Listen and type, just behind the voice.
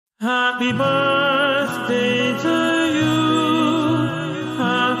Happy birthday to you.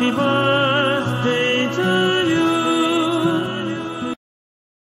 Happy birthday to you.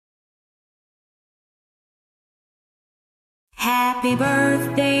 Happy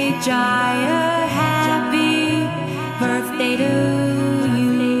birthday, Jaya. Happy birthday to you.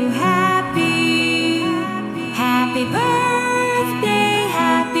 Happy birthday,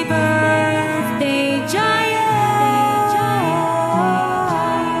 Jaya.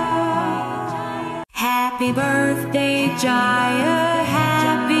 Happy birthday, Jaya.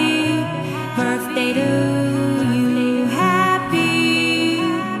 Happy birthday to you.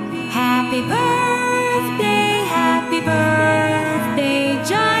 Happy birthday,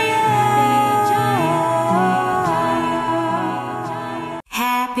 Jaya.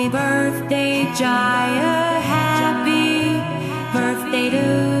 Happy birthday, Jaya. Happy birthday to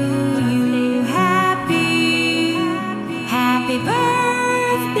you. Happy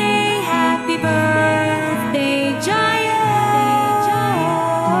birthday, Jaya.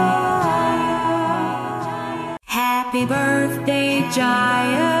 Happy birthday,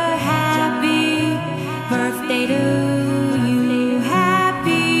 Jaya. Happy birthday to you.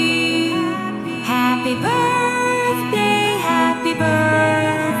 Happy birthday,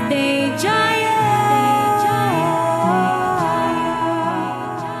 Jaya.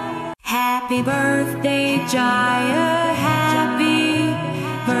 Happy birthday, Jaya. Happy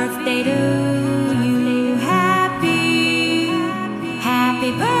birthday to you.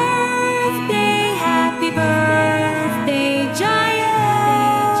 Happy birthday, Jaya.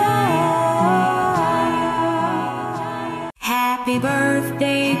 Happy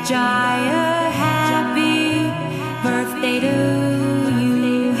birthday, Jaya. Happy birthday to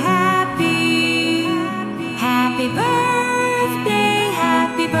you. Happy birthday,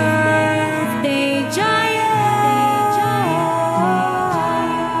 Jaya.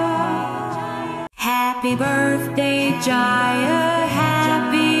 Happy birthday, Jaya.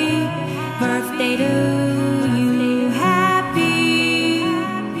 Happy birthday to you.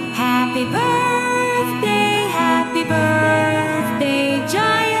 Happy birthday,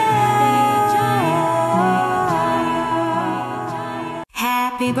 Jaya.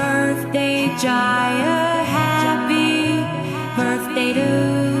 Happy birthday, Jaya. Happy birthday to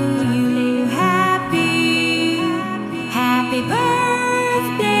you. Happy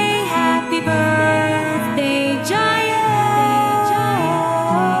birthday, Jaya.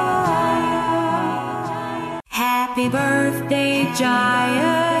 Happy birthday,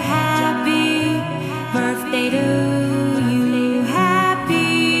 Jaya. Happy birthday to you.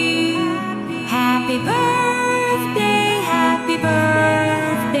 Happy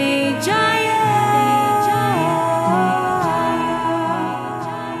birthday, Jaya.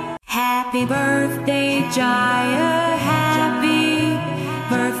 Happy birthday, Jaya. Happy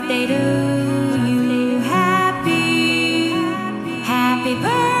birthday to you. Happy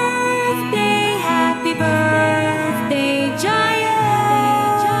birthday, Jaya.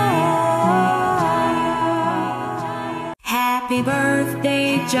 Happy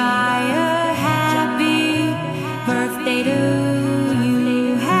birthday, Jaya. Happy birthday to you.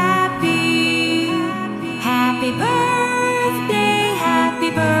 Happy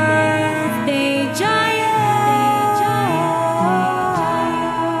birthday, Jaya.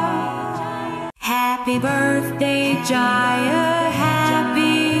 Happy birthday, Jaya.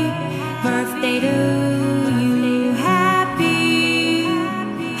 Happy birthday to you.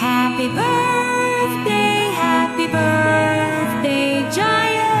 Happy birthday,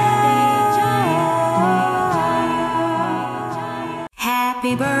 Jaya.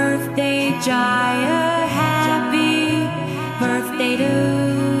 Happy birthday, Jaya. Happy birthday to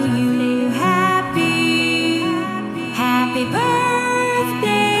you. Happy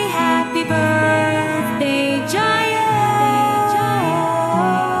birthday, Jaya.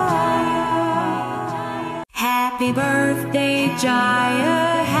 Happy birthday,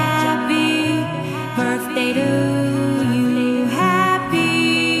 Jaya. Happy birthday to you.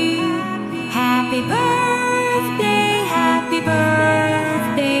 Happy birthday, Jaya.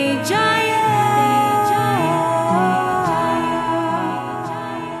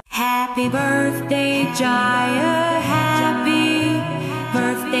 Happy birthday, Jaya. Happy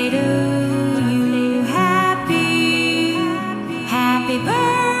birthday to you.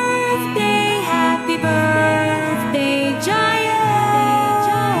 Happy birthday, Jaya.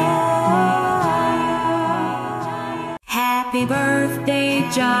 Happy birthday,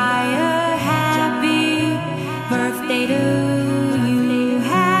 Jaya. Happy birthday to you.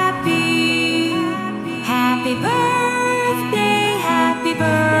 Happy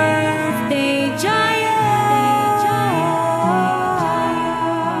birthday, Jaya.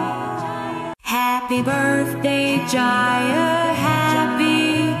 Happy birthday, Jaya.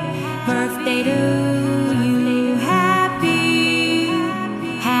 Happy birthday to you. Happy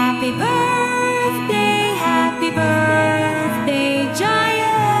birthday,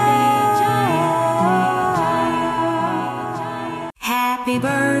 Jaya. Happy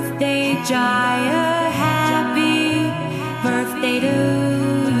birthday, Jaya. Happy birthday to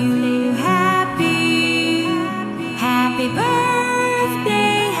you. Happy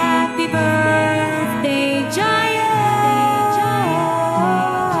birthday, Jaya.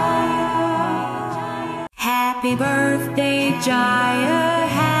 Happy birthday, Jaya.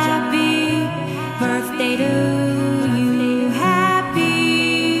 Happy birthday to you.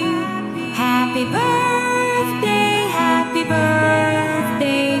 Happy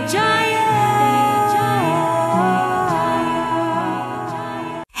birthday, Jaya.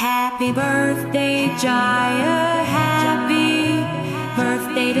 Happy birthday, Jaya. Happy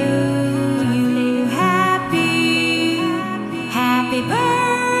birthday to you. Happy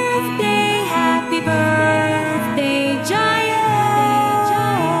birthday, Jaya.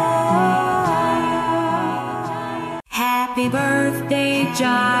 Happy birthday,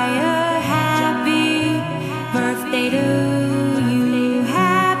 Jaya. Happy birthday to you.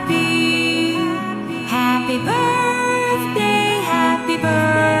 Happy birthday,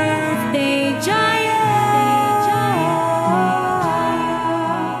 Jaya.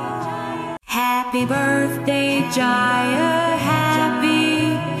 Happy birthday, Jaya.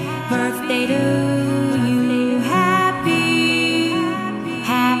 Happy birthday to you.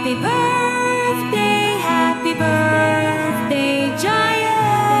 Happy birthday, Jaya.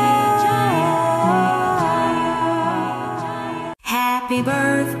 Happy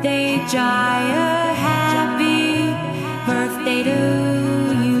birthday, Jaya. Happy birthday to you.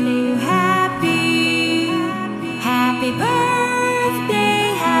 Happy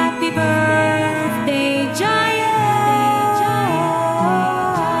birthday, Jaya.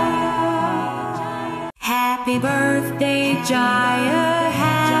 Happy birthday, Jaya.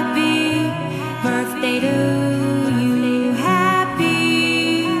 Happy birthday to you.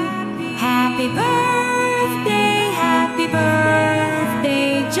 Happy birthday,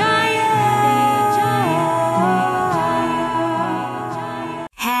 Jaya.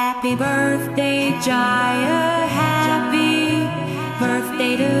 Happy birthday, Jaya. Happy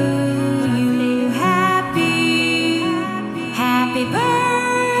birthday to you. Happy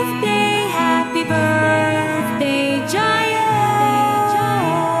birthday, Jaya.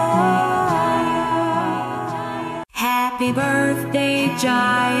 Happy birthday,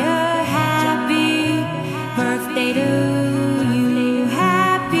 Jaya. Happy birthday to you.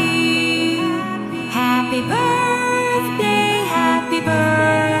 Happy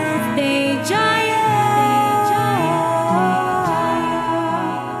birthday, Jaya.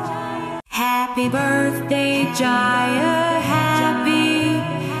 Happy birthday, Jaya. Happy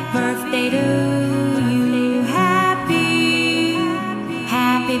birthday to you.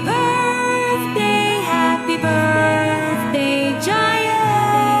 Happy birthday, Jaya.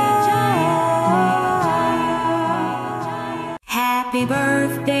 Happy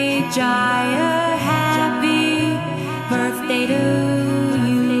birthday, Jaya. Happy birthday to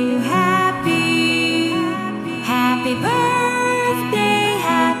you. Happy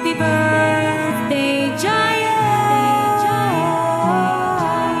birthday, Jaya.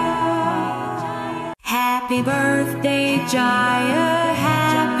 Happy birthday, Jaya.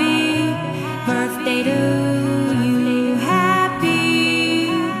 Happy birthday to you.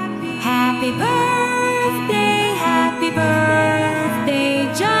 Happy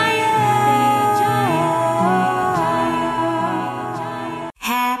birthday, Jaya.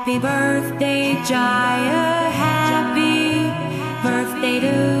 Happy birthday, Jaya. Happy birthday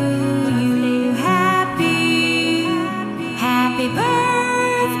to you. Happy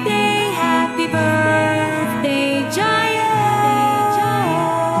birthday, Jaya.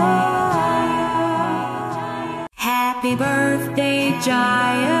 Happy birthday,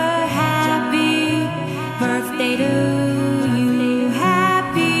 Jaya. Happy birthday to you.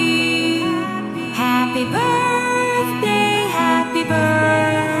 Happy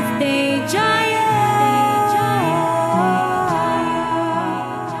birthday, Jaya.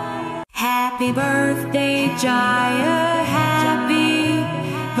 Happy birthday, Jaya. Happy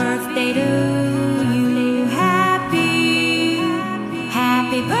birthday to you.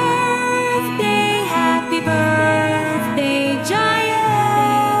 Happy birthday, Jaya.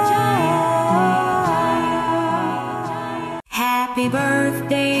 Happy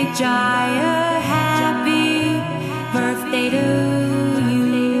birthday, Jaya. Happy birthday to you.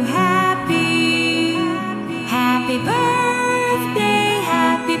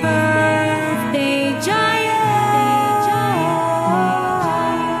 Happy birthday,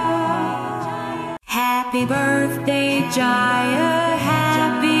 birthday, Jaya.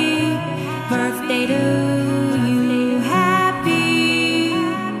 Happy birthday to you.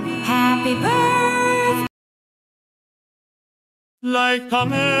 Happy birthday. Like,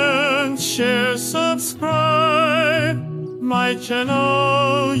 comment, share, subscribe my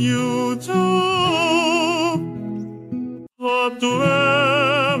channel YouTube. Abdurrehman